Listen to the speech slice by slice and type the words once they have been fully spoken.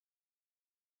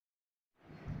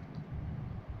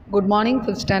Good morning,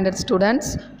 5th standard students.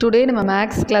 Today நம்ம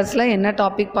maths classல என்ன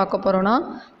topic பார்க்க போறோம்னா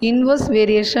inverse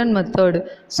variation method.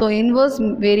 So inverse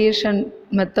variation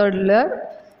methodல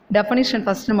definition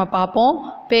first நம்ம பார்ப்போம்.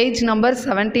 Page number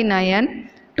 79.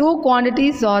 Two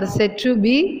quantities are said to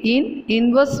be in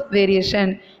inverse variation.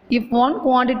 If one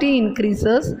quantity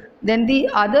increases, then the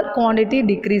other quantity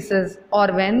decreases, or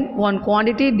when one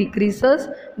quantity decreases,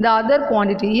 the other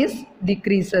quantity is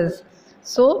decreases.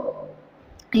 So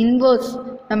inverse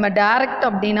நம்ம direct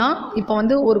அப்படின்னா இப்போ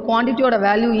வந்து ஒரு குவான்டிட்டியோட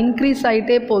value increase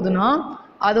ஆகிட்டே போகுதுன்னா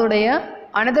அதோடைய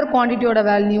another குவான்டிட்டியோட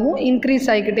வேல்யூவும் increase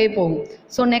ஆகிக்கிட்டே போகும்.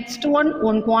 So next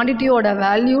one குவான்டிட்டியோட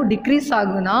value degrees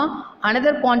ஆகுதுன்னா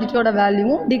அனதர் குவான்டிட்டியோட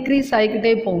வேல்யூவும் டிக்ரீஸ்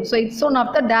ஆகிக்கிட்டே போகும். So it's one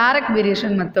of the direct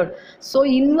variation method. So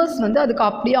inverse வந்து அதுக்கு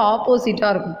அப்படியே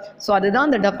ஆப்போசிட்டாக இருக்கும். ஸோ அதுதான்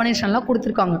அந்த டெஃபனேஷன்லாம்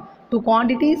கொடுத்துருக்காங்க. Two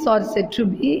quantities R set to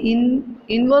be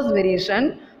inverse variation.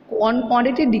 one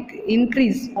quantity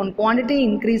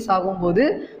increase ஆகும்போது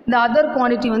the other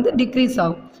quantity வந்து decrease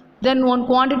ஆகும். Then one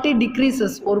quantity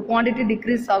decreases, ஒரு quantity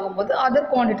decrease ஆகும்போது other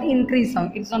quantity increase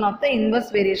ஆகும். It's one of the inverse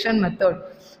variation method.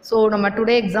 So நம்ம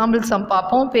today examples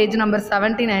பார்ப்போம். Page number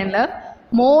 79ல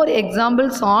more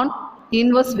examples on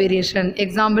inverse variation.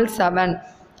 Example 7.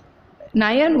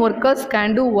 9 workers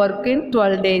can do work in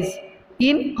 12 days.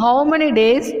 In how many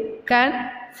days can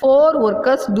 4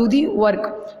 workers do the work?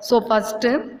 So first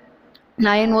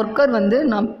 9 worker வந்து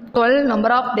 12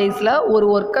 number of டேஸில் ஒரு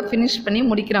ஒர்க்கை finish பண்ணி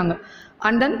முடிக்கிறாங்க.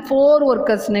 And then 4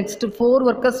 workers next 4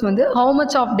 workers வந்து how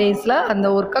much of டேஸில் அந்த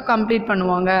ஒர்க்கை கம்ப்ளீட்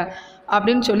பண்ணுவாங்க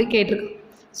அப்படின்னு சொல்லி கேட்டிருக்கு.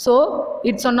 So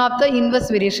it's one of the inverse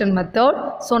variation method.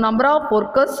 So number of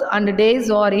workers and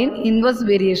days or in inverse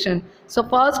variation. So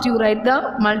first you right the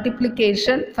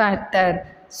multiplication factor.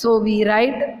 So we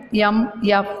write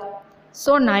MF.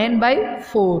 So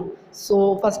 9/4. So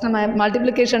first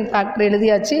multiplication factor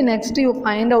எழுதியாச்சு. Next you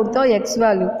find out the x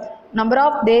value. Number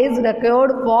of days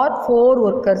required for 4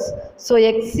 workers. So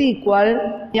x equal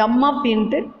MF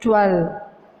into 12.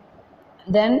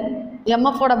 Then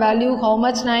MF for the value how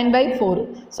much? 9/4.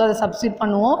 So அதை substitute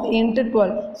பண்ணுவோம் into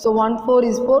 12. So 1 4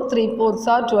 is 4, 3 4s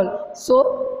are 12. So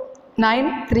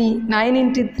 9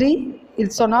 into 3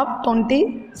 it's one of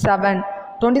 27.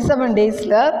 27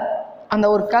 daysல அந்த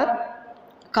ஒர்க்கை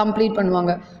complete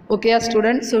பண்ணுவாங்க. Okay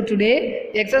student. So today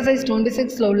exercise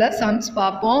 26ல் உள்ள sums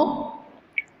பார்ப்போம்.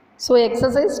 So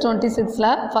exercise 26ல்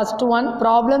first one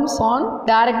problems on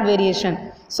direct variation.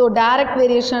 So direct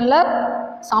வேரியேஷனில்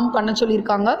some பண்ண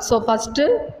சொல்லியிருக்காங்க. So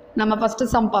நம்ம ஃபஸ்ட்டு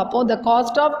சம் பார்ப்போம். த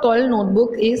cost of 12 note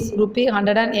book is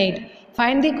 ₹108.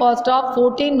 Find the cost of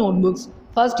 14 note books.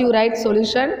 First you right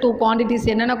solution. 2 quantities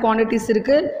என்னென்ன quantities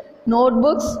இருக்குது? Note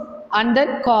books and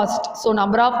then cost. So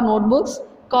number of note books,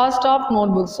 cost of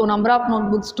notebooks. So number of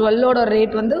notebooks 12 ஓட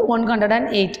rate வந்து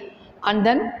 108 and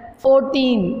then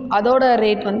 14 அதோட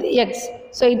rate வந்து x.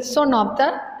 So it's one of the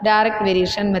direct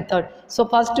variation method. So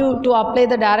first to apply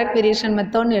the direct variation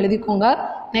method எழுதிக்கோங்க.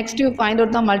 Next you find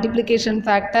out the multiplication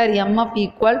factor MF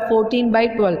equal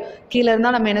 14/12. கீழே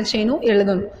இருந்தால் நம்ம என்ன செய்யணும்?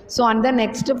 எழுதணும். So and then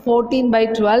next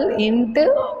 14/12 into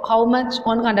how much?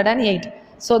 108.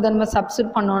 So அதை நம்ம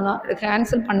substitute பண்ணோன்னா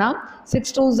கேன்சல் பண்ணால் 6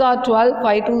 2s are 12,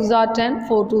 5 2s are 10,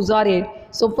 4 2s are 8.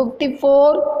 So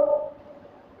 54.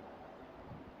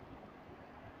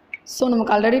 So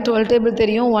நமக்கு ஆல்ரெடி 12 டேபிள்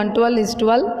தெரியும். 112 is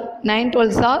 12, 9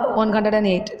 12s are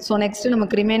 108. So next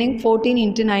நமக்கு ரிமைனிங் 14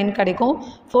 into 9 கிடைக்கும்.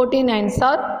 14 9s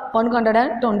are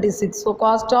 126. So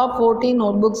cost of 14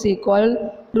 notebooks equal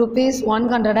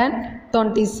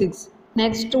 ₹126.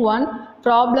 Next one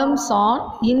problems on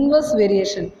inverse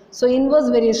variation. So inverse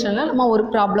வேரியேஷனில் நம்ம ஒரு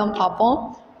problem பார்ப்போம்.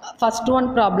 First one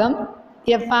problem.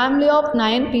 A family of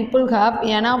 9 people have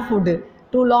enough food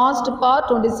to last for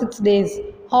 26 days.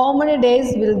 How many days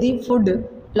will the food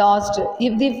last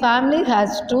if the family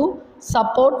has to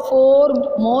support 4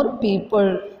 more people?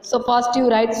 So first you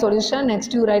write solution, next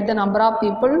you write the number of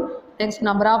people, next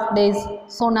number of days.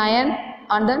 So 9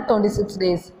 and then 26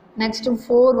 days. Next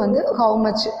 4 வந்து how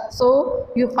much? So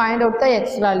you find out the x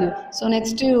value. So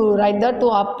next you write that to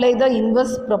apply the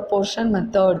inverse proportion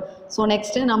method. So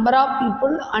next number of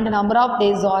people and number of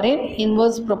days are in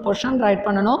inverse proportion write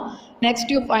பண்ணணும். Next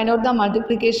you find out the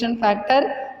multiplication factor.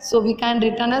 So we can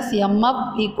written as MF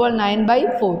equal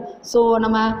 9/4. So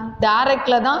நம்ம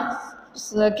டைரக்டில் தான்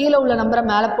கீழே உள்ள நம்பரை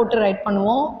மேலே போட்டு right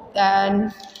பண்ணுவோம்.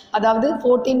 அதாவது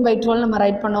 14/12 நம்ம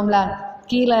ரைட் பண்ணோம்ல,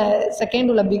 கீழே செகண்ட்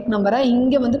உள்ள பிக் நம்பரை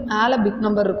இங்கே வந்து மேலே பிக்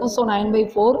நம்பர் இருக்கும். ஸோ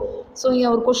 9/4. ஸோ இங்கே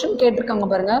ஒரு கொஷின் கேட்டிருக்காங்க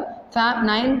பாருங்கள்.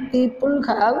 9 people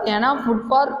have enough food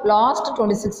for last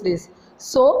 26 days.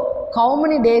 So how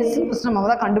many days first நம்ம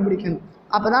தான் கண்டுபிடிக்கணும்.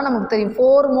 அப்போ தான் நமக்கு தெரியும்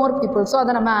 4 more people. ஸோ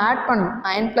அதை நம்ம ஆட் பண்ணணும்.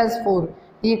 9 + 4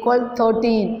 equal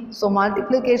 13. So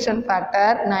multiplication factor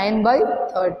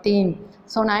 9/13.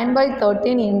 So 9 by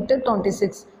 13 into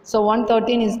 26. So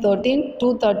 113 is 13,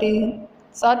 213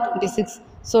 are 26.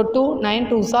 So 2, 9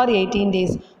 2s are 18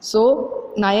 days. So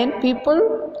 9 people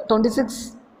 26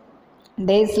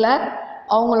 டேஸில்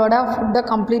அவங்களோட ஃபுட்டை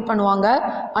கம்ப்ளீட் பண்ணுவாங்க.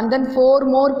 And then 4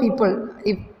 more people,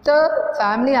 if the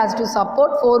family has to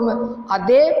support 4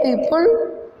 அதே people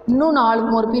இன்னும் 4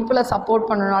 more பீப்புளை சப்போர்ட்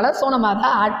பண்ணனால so நம்ம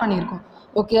அதை ஆட் பண்ணியிருக்கோம்.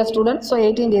 ஓகே ஸ்டூடெண்ட், ஸோ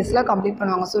 18 டேஸில் கம்ப்ளீட்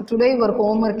பண்ணுவாங்க. So today your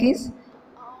homework is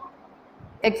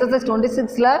exercise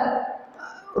 26ல்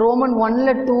Roman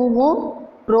 1ல் 2வும்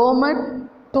ரோமன்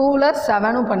 2ல்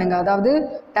 7ம் பண்ணுங்கள். அதாவது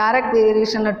direct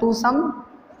வேரியேஷனில் 2 some,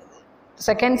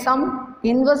 second sum,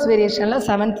 inverse variation la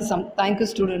 7th sum. Thank you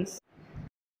students.